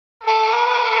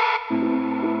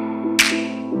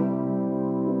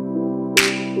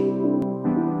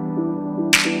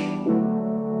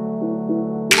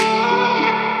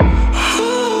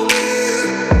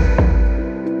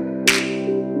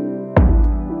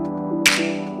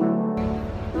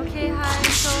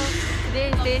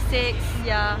day 6,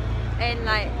 yeah, and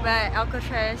like we're at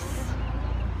Alcatraz.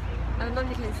 I don't know if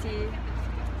you can see.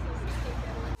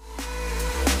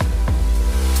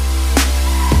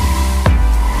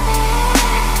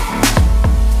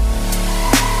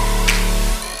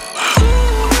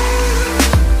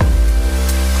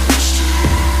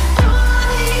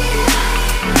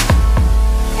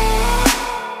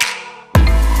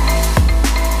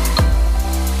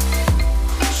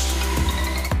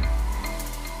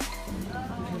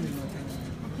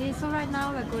 Okay, so right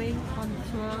now we're going on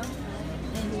tour,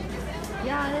 and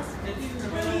yeah, let's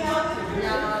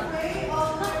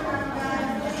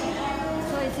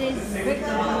So it says break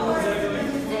the rules and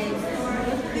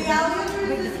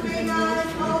break the speaking rules.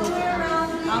 We go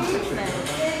to Alcatraz.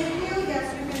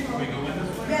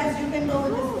 Yes, you can go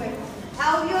this way.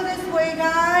 Audio this way,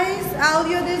 guys.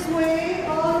 Audio this way.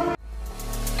 All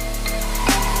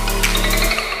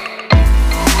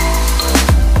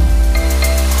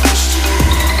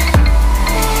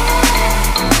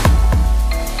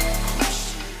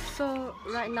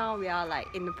right now we are like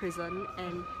in the prison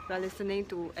and we are listening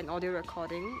to an audio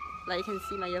recording. Like you can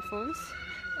see my earphones,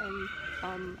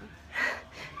 and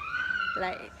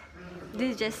like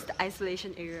this is just the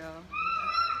isolation area.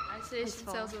 Isolation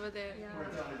cells over there. Yeah.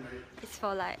 It's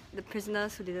for like the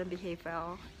prisoners who didn't behave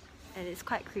well, and it's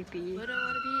quite creepy. Wouldn't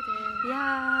want to be there.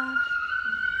 Yeah.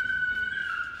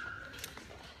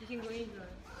 You can go in.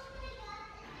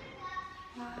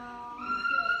 Wow.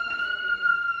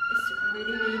 It's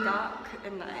really, really dark,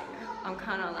 and like I'm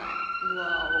kind of like,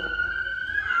 wow.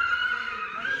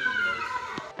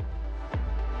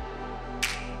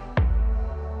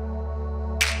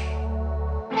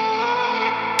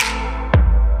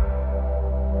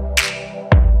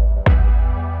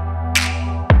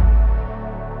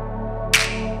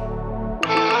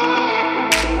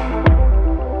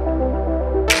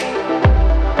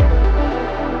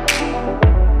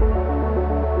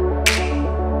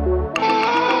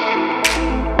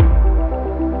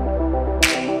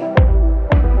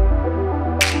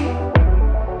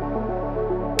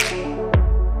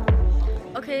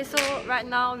 Okay, so right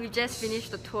now we just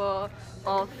finished the tour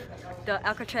of the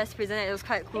Alcatraz prison, and it was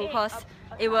quite cool because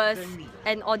it was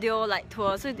an audio like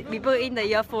tour. So we put in the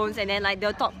earphones and then like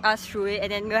they'll talk us through it,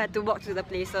 and then we had to walk to the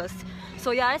places.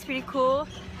 So yeah, that's pretty cool.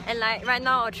 And like right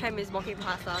now our tram is walking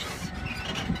past us.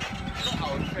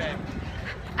 Our tram.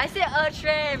 I said a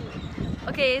tram.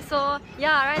 Okay, so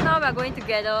yeah, right now we're going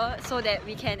together so that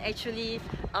we can actually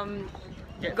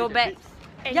go back.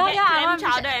 And Yeah, get yeah, I clam want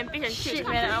chowder and fish and shit, chips.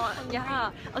 man. I want,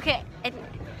 yeah. Okay, and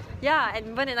yeah,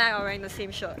 and Vern and I are wearing the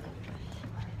same shirt.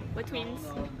 We're twins.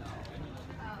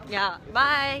 Yeah.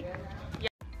 Bye.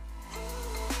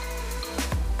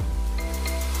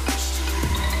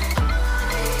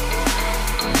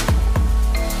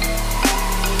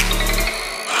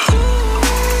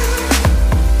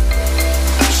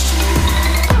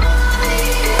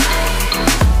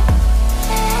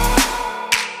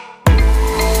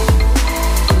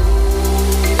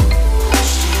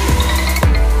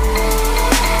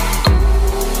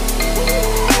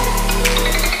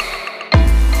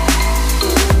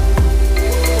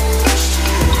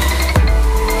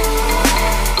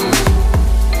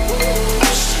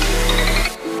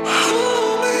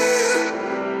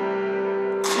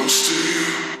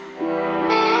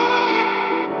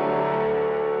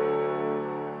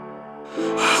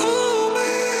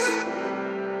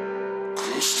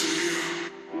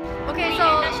 Okay, so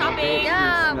shopping.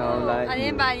 yeah, No, like- I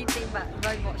didn't buy anything, but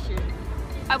Vern bought shit.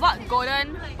 I bought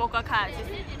golden poker cards.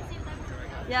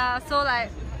 Yeah, so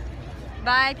like,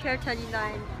 bye Pier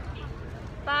 39.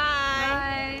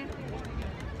 Bye. Bye.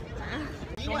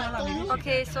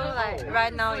 Okay, so like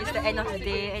right now it's the end of the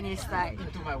day and it's like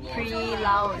pretty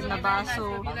loud in the bar,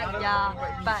 so yeah,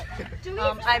 but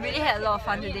I really had a lot of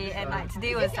fun today, and like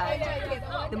today was like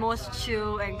the most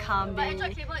chill and calm day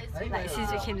like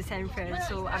since we came to San Fran,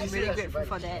 so I'm really grateful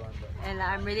for that, and like,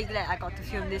 I'm really glad I got to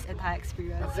film this entire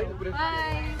experience. So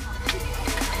bye.